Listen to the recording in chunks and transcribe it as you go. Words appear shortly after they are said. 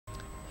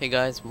Hey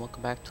guys, and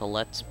welcome back to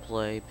Let's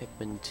Play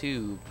Pikmin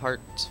 2,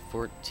 Part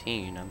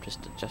 14. I'm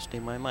just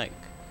adjusting my mic,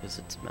 because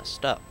it's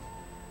messed up.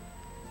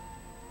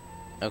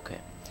 Okay.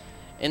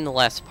 In the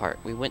last part,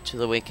 we went to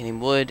the Awakening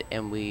Wood,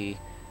 and we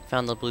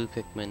found the blue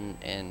Pikmin,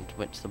 and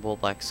went to the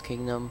Bullblack's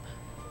Kingdom,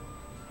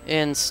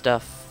 and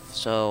stuff.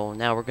 So,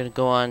 now we're going to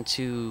go on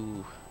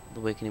to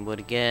the Awakening Wood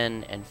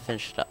again, and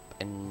finish it up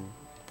in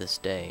this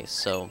day.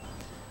 So,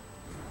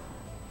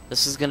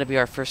 this is going to be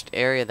our first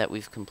area that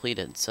we've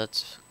completed, so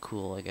that's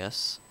cool, I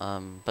guess.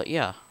 But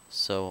yeah,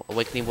 so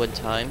Awakening Wood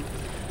time.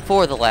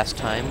 For the last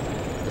time.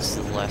 This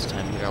is the last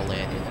time we are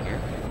landing here.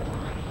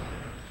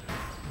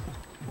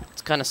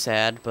 It's kind of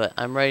sad, but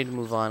I'm ready to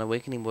move on.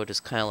 Awakening Wood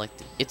is kind of like...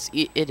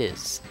 It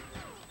is.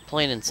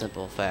 Plain and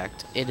simple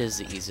fact. It is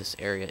the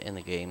easiest area in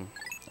the game.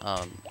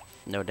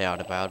 No doubt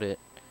about it.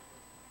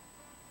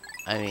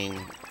 I mean...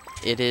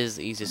 It is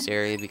the easiest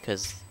area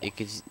because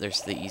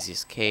there's the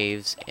easiest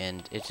caves,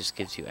 and it just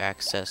gives you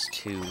access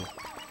to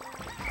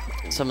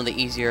some of the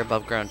easier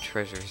above ground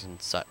treasures and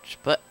such.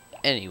 But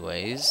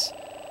anyways,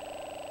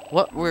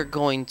 what we're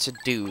going to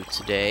do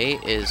today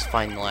is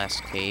find the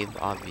last cave,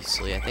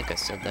 obviously. I think I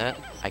said that.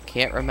 I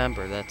can't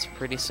remember, that's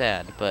pretty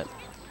sad, but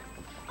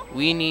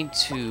we need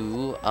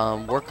to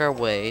work our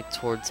way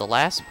towards the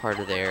last part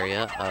of the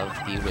area of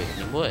the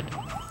Awakening Wood.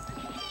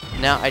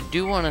 Now, I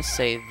do want to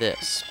say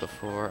this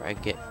before I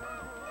get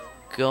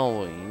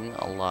going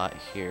a lot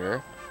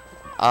here.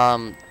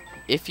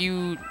 If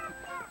you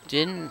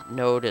didn't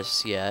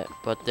notice yet,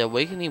 but the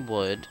Awakening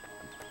Wood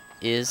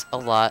is a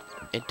lot,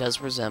 it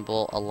does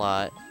resemble a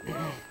lot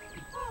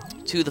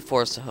to the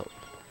Forest of Hope.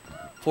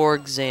 For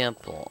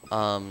example,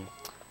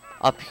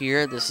 up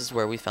here, this is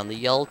where we found the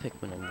yellow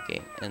Pikmin in the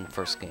game, in the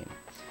first game.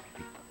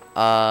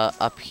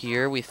 Up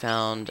here we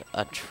found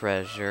a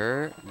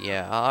treasure.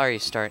 Yeah,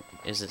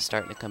 is it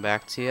starting to come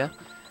back to you?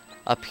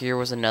 Up here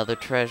was another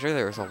treasure.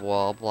 There was a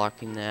wall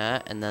blocking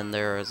that, and then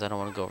there was, I don't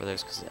want to go over there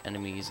because of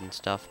enemies and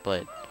stuff,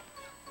 but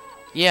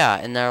yeah,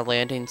 and our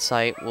landing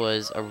site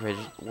was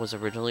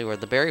originally where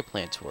the berry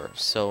plants were.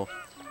 So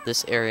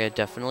this area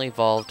definitely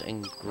evolved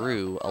and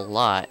grew a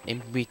lot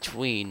in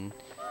between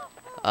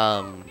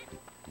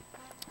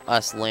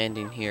us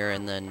landing here,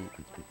 and then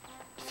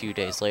a few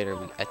days later,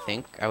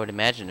 I would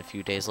imagine a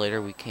few days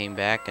later, we came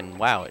back and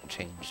wow, it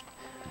changed.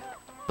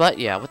 But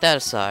yeah, with that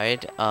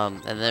aside,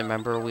 and then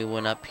remember we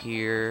went up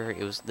here,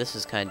 this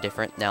is kind of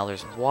different. Now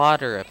there's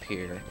water up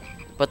here,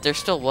 but there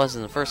still was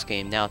in the first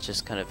game. Now it's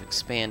just kind of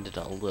expanded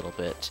a little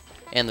bit,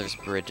 and there's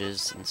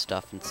bridges and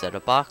stuff instead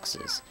of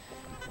boxes,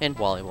 and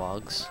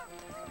Wollywogs.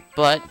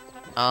 But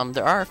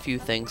there are a few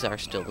things that are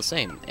still the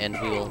same,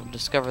 and we will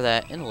discover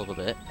that in a little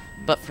bit.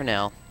 But for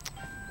now,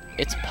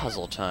 it's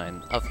puzzle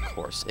time, of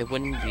course. It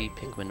wouldn't be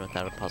Pikmin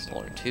without a puzzle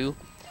or two.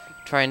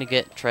 Trying to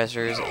get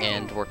treasures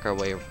and work our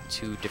way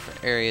to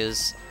different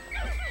areas,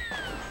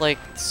 like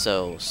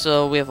so.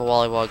 So we have a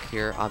Wollywog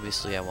here.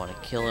 Obviously, I want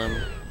to kill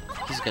him.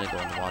 He's gonna go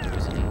in the water,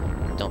 isn't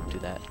he? Don't do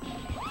that.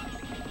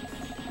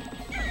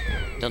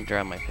 Don't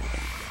drown my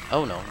Pikmin.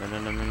 Oh no,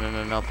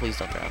 no! Please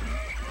don't drown.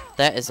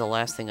 That is the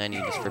last thing I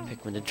need is for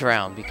Pikmin to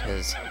drown,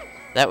 because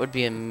that would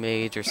be a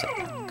major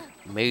setback.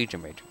 Major.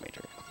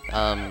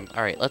 All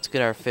right, let's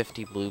get our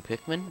 50 blue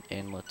Pikmin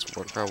and let's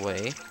work our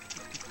way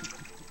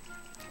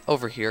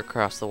over here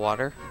across the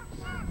water,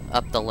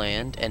 up the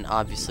land, and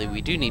obviously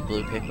we do need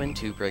blue Pikmin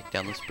to break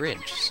down this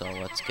bridge, so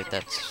let's get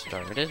that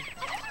started.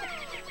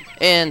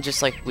 And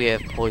just like we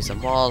have poison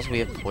walls, we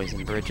have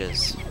poison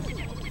bridges.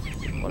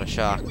 What a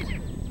shock.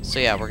 So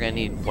yeah, we're gonna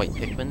need white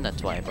Pikmin,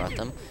 that's why I brought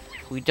them.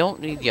 We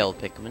don't need yellow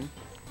Pikmin,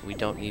 we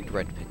don't need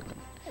red Pikmin.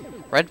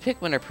 Red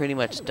Pikmin are pretty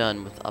much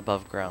done with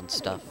above ground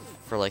stuff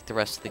for like the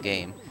rest of the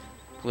game.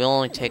 We'll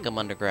only take them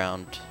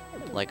underground,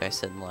 like I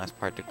said in the last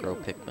part, to grow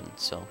Pikmin,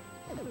 so...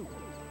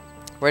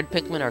 Red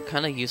Pikmin are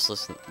kind of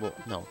useless. Well,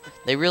 no,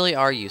 they really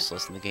are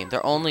useless in the game.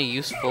 They're only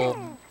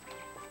useful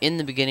in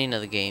the beginning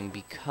of the game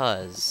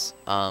because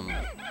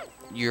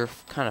you're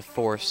kind of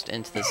forced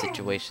into the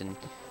situation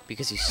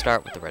because you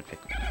start with the red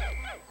Pikmin.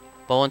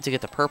 But once you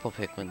get the purple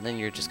Pikmin, then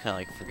you're just kind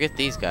of like, forget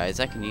these guys.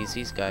 I can use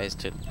these guys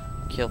to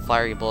kill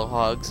fiery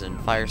bullhogs and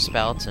fire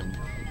spouts and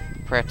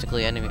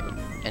practically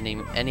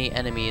any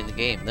enemy in the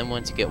game. Then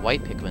once you get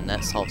white Pikmin,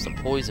 that solves the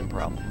poison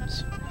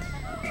problems.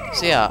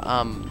 So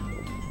yeah,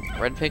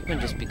 red Pikmin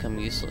just become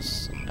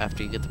useless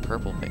after you get the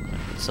purple Pikmin.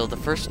 So the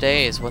first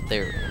day is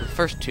the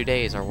first 2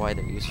 days are why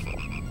they're useful.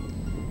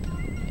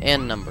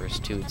 And numbers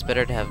too. It's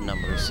better to have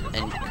numbers,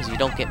 and because you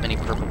don't get many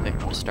purple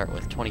Pikmin to start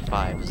with.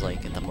 25 is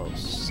like at the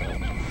most. So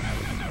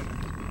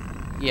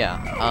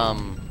yeah,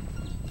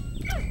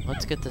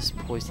 let's get this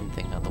poison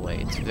thing out of the way.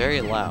 It's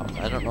very loud.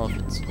 I don't know if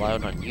it's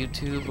loud on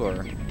YouTube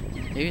or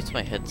maybe it's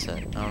my headset.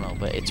 I don't know,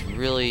 but it's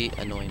really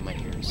annoying my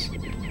ears.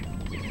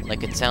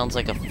 Like it sounds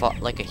like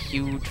a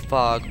huge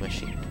fog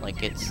machine,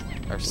 like it's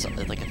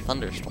like a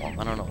thunderstorm.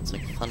 I don't know. It's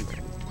like thunder.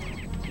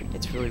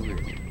 It's really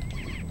weird.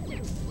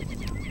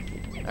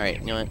 All right,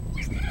 you know what?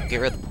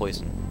 Get rid of the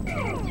poison.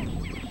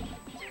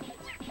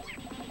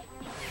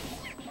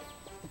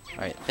 All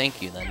right,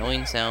 thank you. The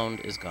annoying sound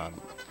is gone.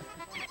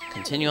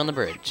 Continue on the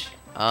bridge.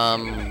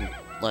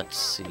 Let's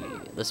see.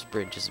 This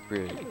bridge is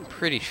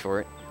pretty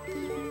short.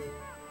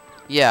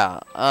 Yeah,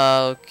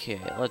 okay,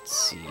 let's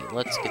see.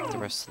 Let's get the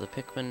rest of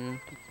the Pikmin.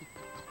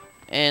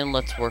 And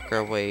let's work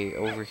our way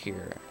over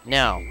here.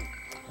 Now,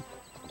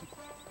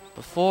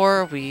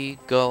 before we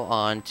go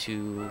on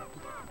to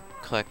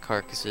collect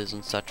carcasses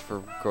and such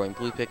for growing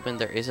blue Pikmin,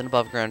 there is an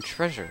above-ground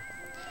treasure.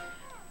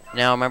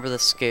 Now, remember the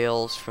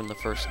scales from the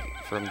first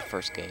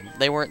game?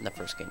 They weren't in the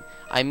first game.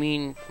 I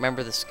mean,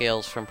 remember the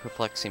scales from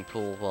Perplexing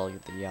Pool? Well,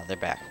 yeah, they're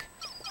back.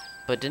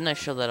 But didn't I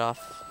show that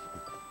off?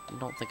 I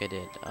don't think I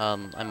did.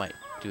 I might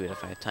do it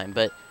if I have time,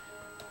 but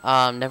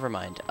never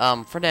mind.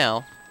 For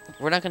now,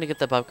 we're not going to get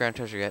the above ground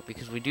treasure yet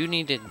because we do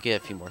need to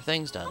get a few more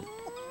things done.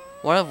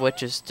 One of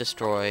which is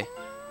destroy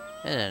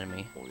an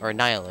enemy, or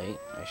annihilate,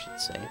 I should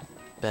say.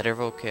 Better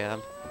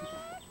vocab.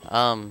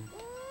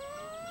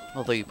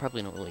 Although you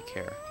probably don't really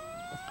care.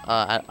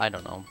 I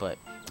don't know, but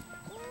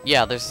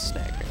yeah, there's a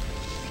snagger.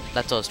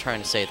 That's what I was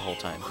trying to say the whole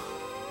time.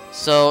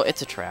 So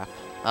it's a trap.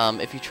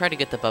 If you try to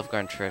get the above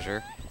ground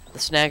treasure, the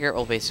snagger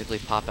will basically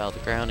pop out of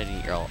the ground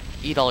and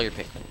eat all your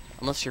Pikmin,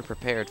 unless you're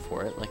prepared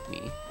for it, like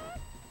me.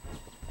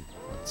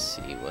 Let's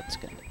see what's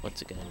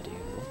it gonna do.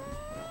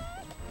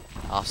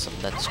 Awesome,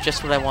 that's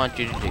just what I want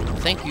you to do.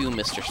 Thank you,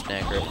 Mr.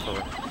 Snagger,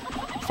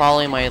 for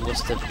following my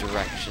list of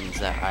directions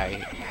that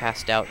I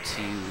passed out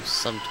to you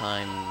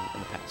sometime in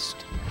the past.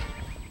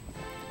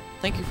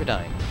 Thank you for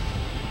dying.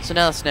 So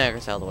now the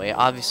Snagger's out of the way.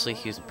 Obviously,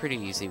 he was pretty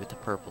easy with the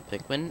purple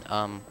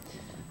Pikmin.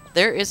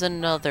 There is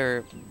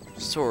another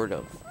sort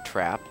of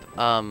trap.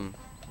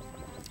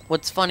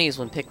 What's funny is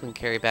when Pikmin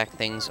carry back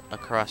things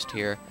across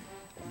here,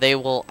 they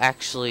will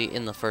actually,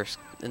 in the first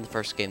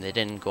game, they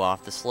didn't go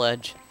off the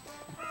sledge.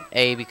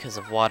 A, because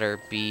of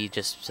water. B,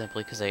 just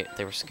simply because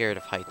they were scared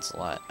of heights a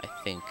lot, I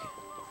think.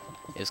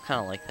 It was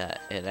kind of like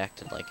that. It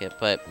acted like it,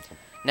 but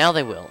now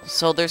they will.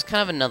 So there's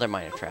kind of another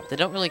minor trap. They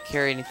don't really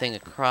carry anything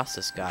across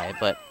this guy,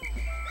 but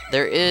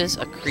there is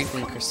a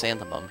creeping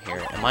chrysanthemum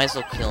here. I might as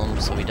well kill him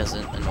so he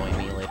doesn't annoy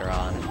me later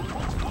on.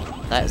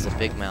 That is a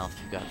big mouth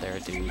you got there,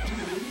 dude.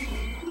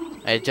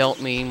 I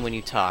don't mean when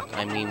you talk,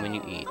 I mean when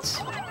you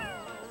eat.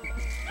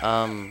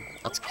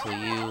 Let's kill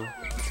you.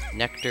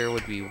 Nectar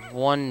would be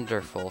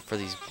wonderful for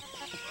these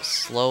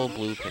slow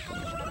blue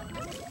Pikmin.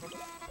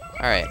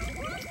 Alright.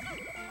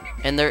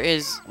 And there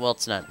is, well,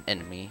 it's not an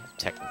enemy,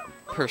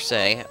 per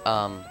se.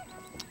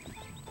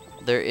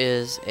 There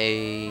is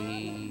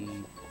a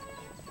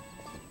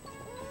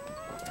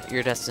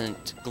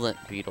iridescent glint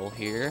beetle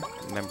here.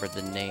 Remember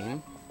the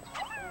name.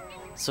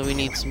 So we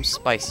need some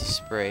spicy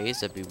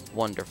sprays. That'd be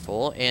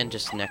wonderful. And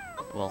just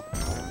well,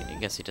 I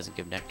guess he doesn't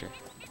give nectar.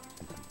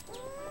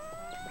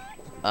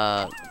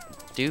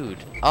 Dude.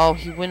 Oh,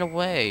 he went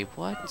away.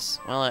 What?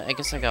 Well, I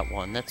guess I got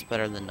one. That's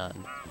better than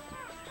none.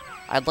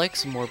 I'd like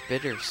some more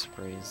bitter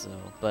sprays,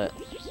 though. But,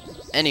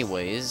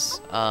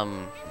 anyways, are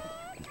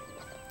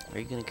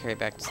you gonna carry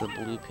back to the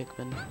blue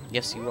Pikmin?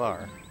 Yes, you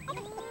are.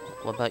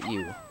 What about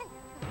you?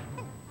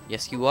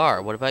 Yes, you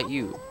are. What about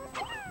you?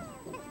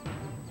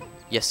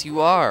 Yes, you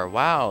are.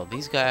 Wow,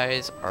 these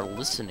guys are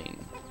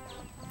listening.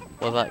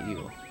 What about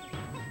you?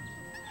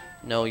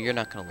 No, you're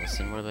not gonna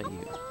listen. What about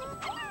you?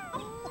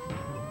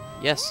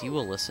 Yes, you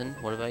will listen.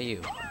 What about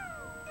you?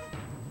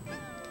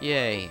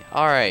 Yay.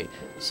 Alright.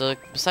 So,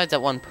 besides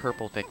that one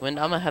purple Pikmin,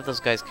 I'm gonna have those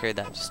guys carry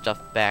that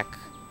stuff back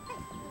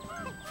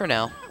for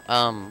now.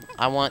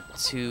 I want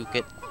to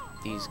get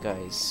these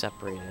guys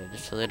separated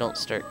so they don't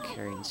start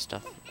carrying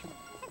stuff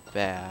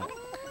back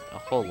a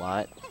whole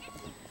lot.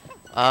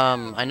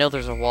 I know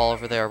there's a wall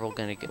over there. We're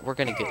gonna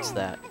get to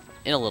that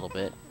in a little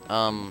bit.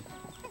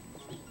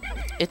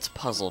 It's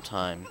puzzle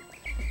time.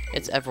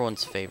 It's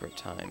everyone's favorite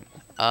time.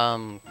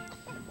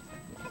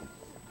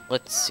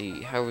 Let's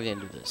see, how are we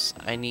gonna do this?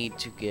 I need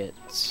to get...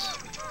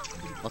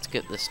 Let's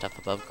get this stuff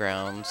above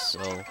ground,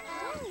 so...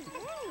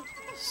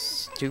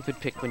 Stupid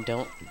Pikmin,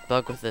 don't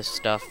bug with this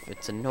stuff.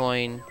 It's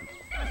annoying.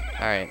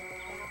 Alright.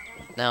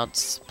 Now,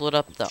 let's split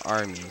up the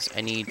armies.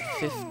 I need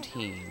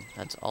 15.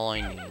 That's all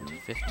I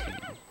need. 15.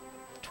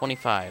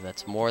 25.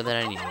 That's more than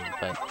I needed,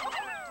 but...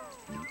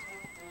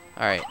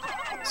 Alright.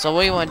 So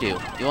what do you want to do?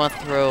 You want to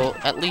throw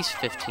at least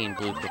 15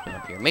 blue Pikmin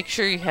up here. Make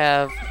sure you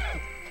have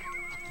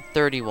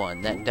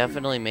 31. That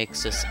definitely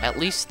makes this at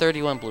least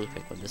 31 blue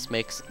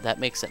Pikmin. That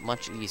makes it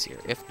much easier.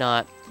 If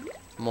not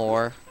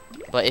more.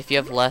 But if you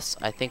have less,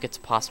 I think it's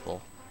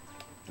possible.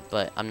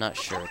 But I'm not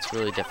sure. It's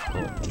really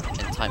difficult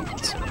and time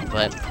consuming.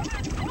 But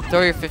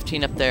throw your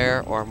 15 up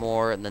there or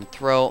more, and then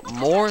throw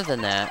more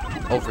than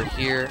that over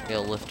here.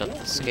 It'll lift up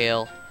the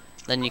scale.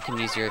 Then you can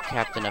use your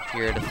captain up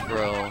here to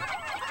throw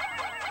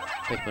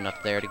Pikmin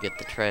up there to get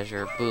the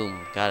treasure.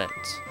 Boom, got it.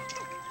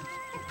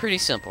 Pretty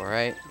simple,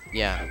 right?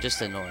 Yeah,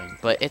 just annoying.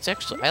 But it's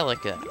actually, I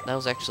like that. That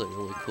was actually a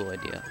really cool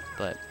idea.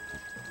 But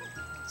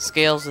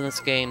scales in this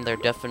game, they're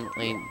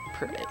definitely,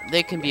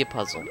 they can be a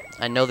puzzle.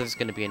 I know there's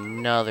going to be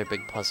another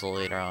big puzzle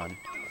later on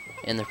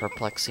in the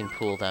perplexing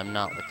pool that I'm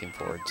not looking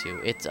forward to.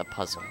 It's a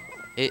puzzle.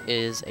 It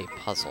is a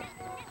puzzle.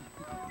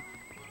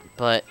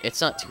 But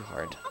it's not too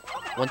hard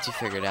once you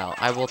figure it out.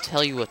 I will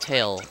tell you a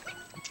tale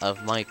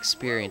of my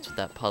experience with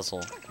that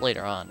puzzle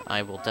later on.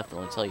 I will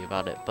definitely tell you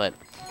about it, but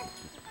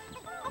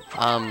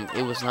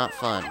it was not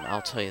fun,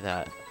 I'll tell you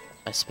that.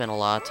 I spent a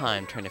lot of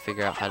time trying to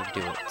figure out how to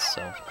do it,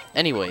 so...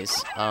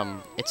 Anyways,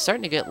 it's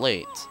starting to get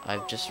late.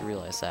 I've just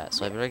realized that,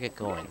 so I better get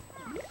going.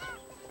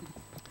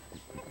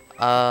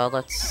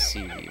 Let's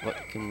see. What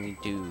can we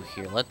do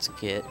here? Let's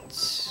get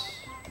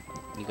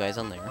you guys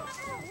on there.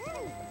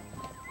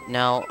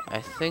 Now, I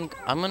think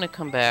I'm gonna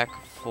come back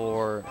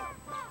for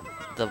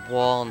the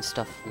wall and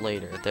stuff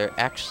later.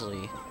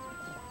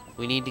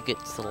 We need to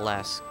get to the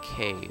last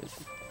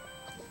cave.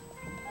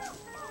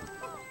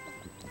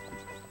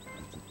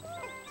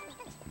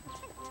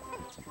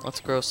 Let's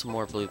grow some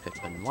more blue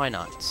Pikmin. Why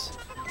not?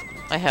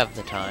 I have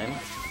the time.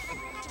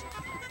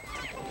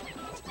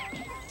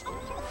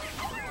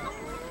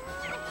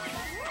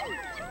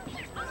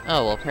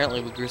 Oh, well,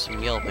 apparently we grew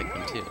some yellow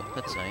Pikmin too.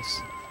 That's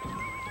nice.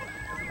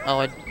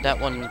 Oh,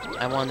 that one,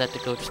 I wanted that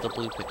to go to the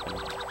blue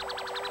Pikmin.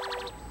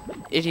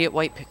 Idiot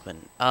white Pikmin.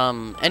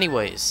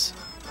 Anyways.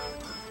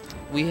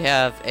 We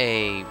have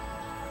a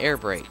air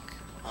brake.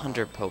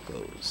 100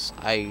 Pokos.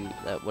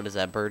 What is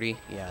that, birdie?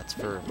 Yeah, it's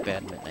for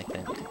badminton, I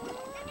think.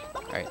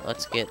 Alright,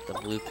 let's get the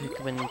blue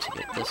Pikmin to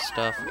get this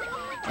stuff.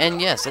 And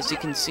yes, as you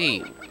can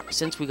see,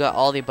 since we got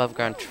all the above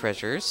ground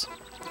treasures,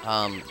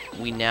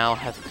 we now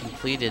have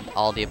completed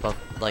all the above,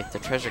 like the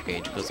treasure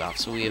gauge goes off.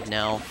 So we have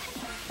now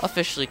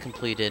officially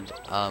completed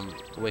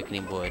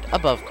Awakening Wood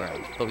above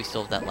ground. But we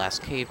still have that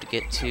last cave to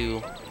get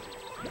to.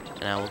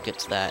 And I will get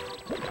to that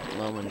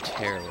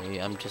momentarily.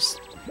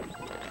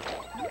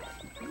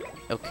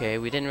 Okay,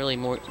 we didn't really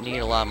need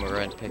a lot more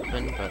red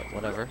Pikmin, but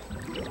whatever.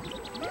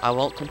 I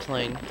won't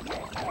complain.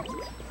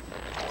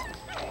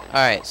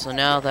 Alright, so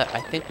now that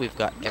I think we've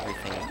got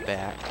everything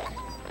back.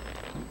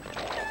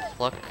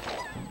 Pluck.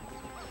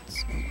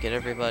 Let's get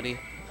everybody.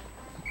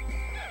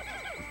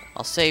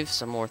 I'll save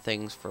some more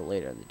things for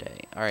later in the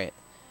day. Alright,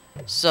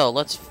 so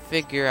let's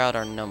figure out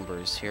our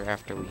numbers here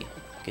after we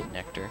get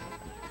nectar.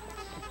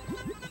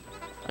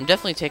 I'm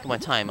definitely taking my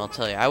time, I'll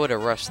tell you. I would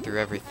have rushed through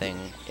everything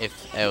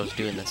if I was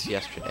doing this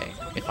yesterday.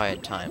 If I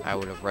had time, I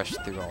would have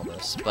rushed through all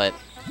this, but...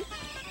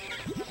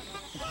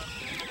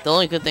 The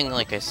only good thing,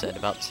 like I said,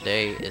 about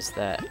today is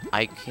that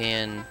I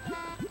can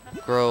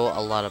grow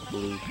a lot of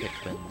blue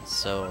Pikmin,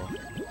 so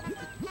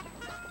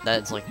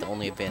that's like the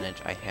only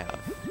advantage I have.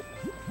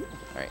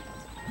 Alright.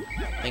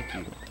 Thank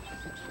you.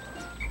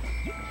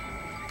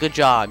 Good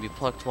job, you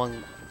plucked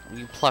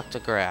a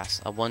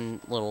grass, one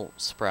little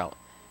sprout.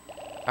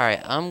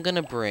 Alright, I'm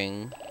gonna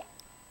bring...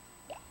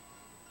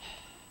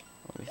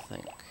 Let me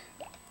think.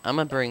 I'm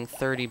gonna bring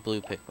 30 blue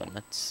Pikmin,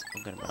 that's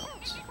a good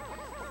amount.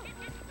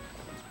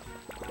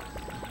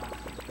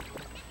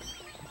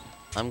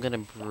 I'm gonna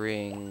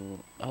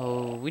bring...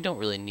 Oh, we don't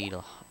really need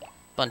a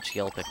bunch of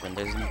yellow Pikmin.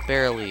 There's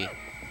barely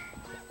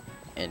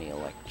any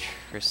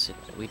electricity.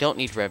 We don't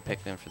need red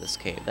Pikmin for this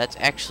cave. That's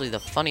actually the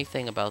funny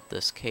thing about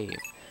this cave.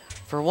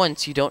 For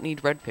once, you don't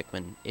need red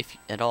Pikmin, if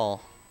at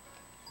all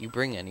you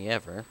bring any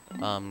ever.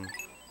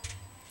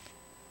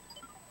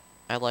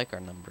 I like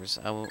our numbers.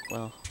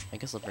 Well, I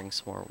guess I'll bring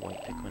some more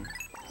white Pikmin.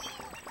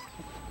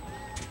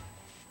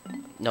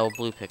 No,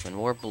 blue Pikmin.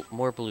 More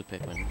blue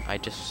Pikmin. I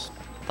just...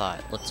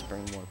 thought, let's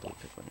bring more blue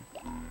Pikmin.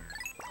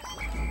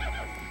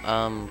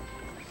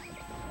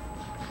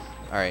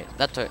 Alright,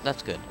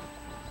 that's good.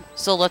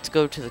 So let's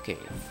go to the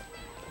cave.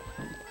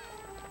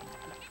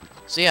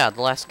 So yeah,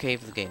 the last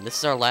cave of the game. This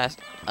is our last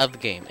of the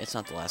game. It's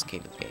not the last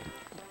cave of the game.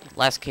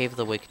 Last cave of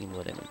the Awakening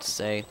Wood, I need to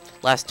say.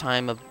 Last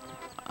time of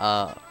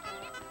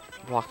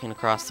walking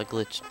across the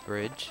glitched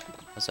bridge,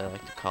 as I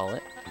like to call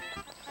it.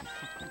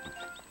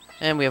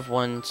 And we have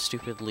one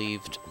stupid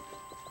leaved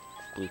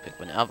blue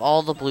Pikmin. Of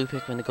all the blue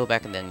Pikmin to go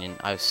back in the onion,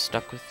 I was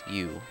stuck with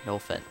you. No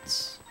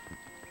offense.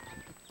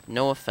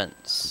 No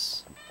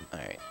offense.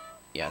 Alright.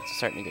 Yeah, it's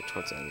starting to get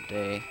towards the end of the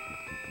day.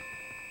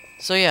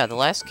 So yeah, the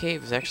last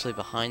cave is actually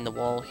behind the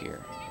wall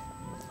here.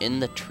 In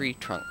the tree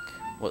trunk,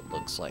 what it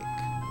looks like.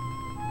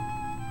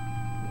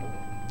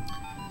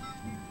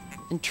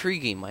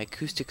 Intriguing, my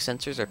acoustic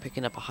sensors are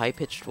picking up a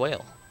high-pitched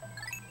wail.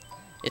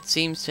 It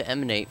seems to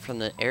emanate from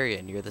the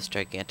area near this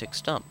gigantic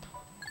stump.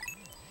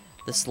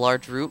 This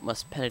large root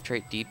must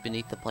penetrate deep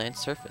beneath the plant's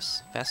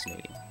surface.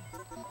 Fascinating.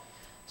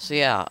 So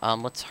yeah,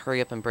 let's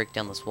hurry up and break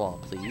down this wall,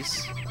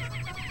 please.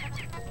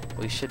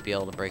 We should be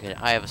able to break it.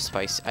 I have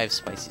spicy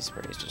sprays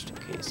just in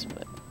case,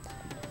 but...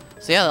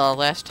 So yeah, the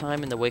last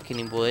time in the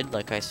Awakening Wood,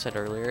 like I said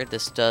earlier,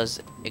 this does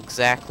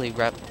exactly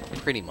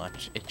pretty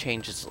much. It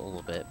changes a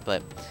little bit,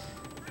 but...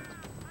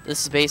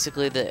 This is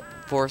basically the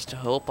Forest of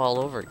Hope all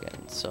over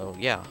again, so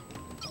yeah.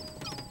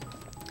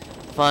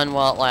 Fun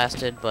while it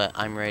lasted, but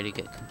I'm ready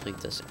to complete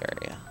this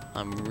area.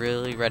 I'm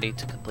really ready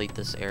to complete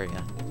this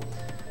area.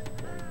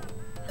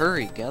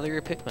 Hurry, gather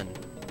your Pikmin.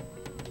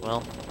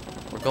 Well,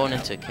 we're going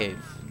into a cave.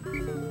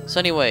 So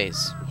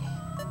anyways,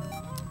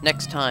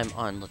 next time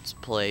on Let's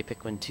Play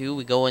Pikmin 2,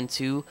 we go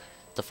into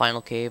the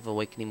final cave of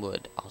Awakening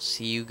Wood. I'll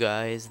see you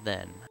guys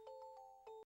then.